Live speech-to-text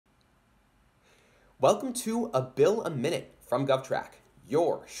Welcome to A Bill a Minute from GovTrack,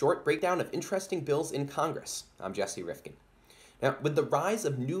 your short breakdown of interesting bills in Congress. I'm Jesse Rifkin. Now, with the rise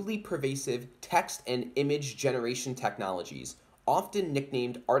of newly pervasive text and image generation technologies, often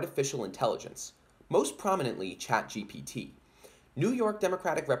nicknamed artificial intelligence, most prominently ChatGPT, New York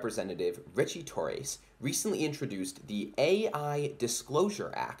Democratic Representative Richie Torres recently introduced the AI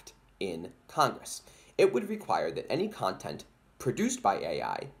Disclosure Act in Congress. It would require that any content produced by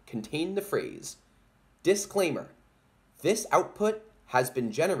AI contain the phrase, "Disclaimer, this output has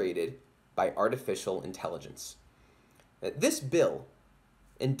been generated by artificial intelligence." This bill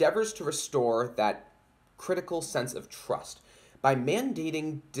endeavors to restore that critical sense of trust. By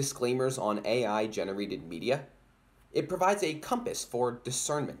mandating disclaimers on AI-generated media, it provides a compass for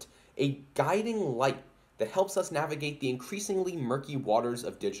discernment, a guiding light that helps us navigate the increasingly murky waters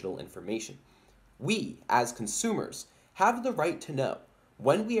of digital information. We, as consumers, have the right to know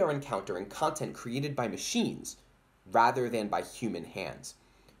when we are encountering content created by machines rather than by human hands.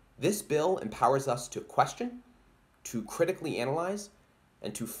 This bill empowers us to question, to critically analyze,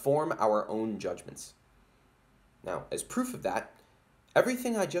 and to form our own judgments. Now, as proof of that,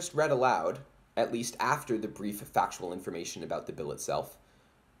 everything I just read aloud, at least after the brief factual information about the bill itself,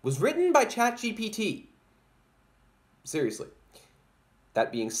 was written by ChatGPT. Seriously.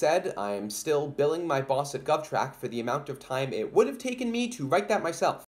 That being said, I'm still billing my boss at GovTrack for the amount of time it would have taken me to write that myself.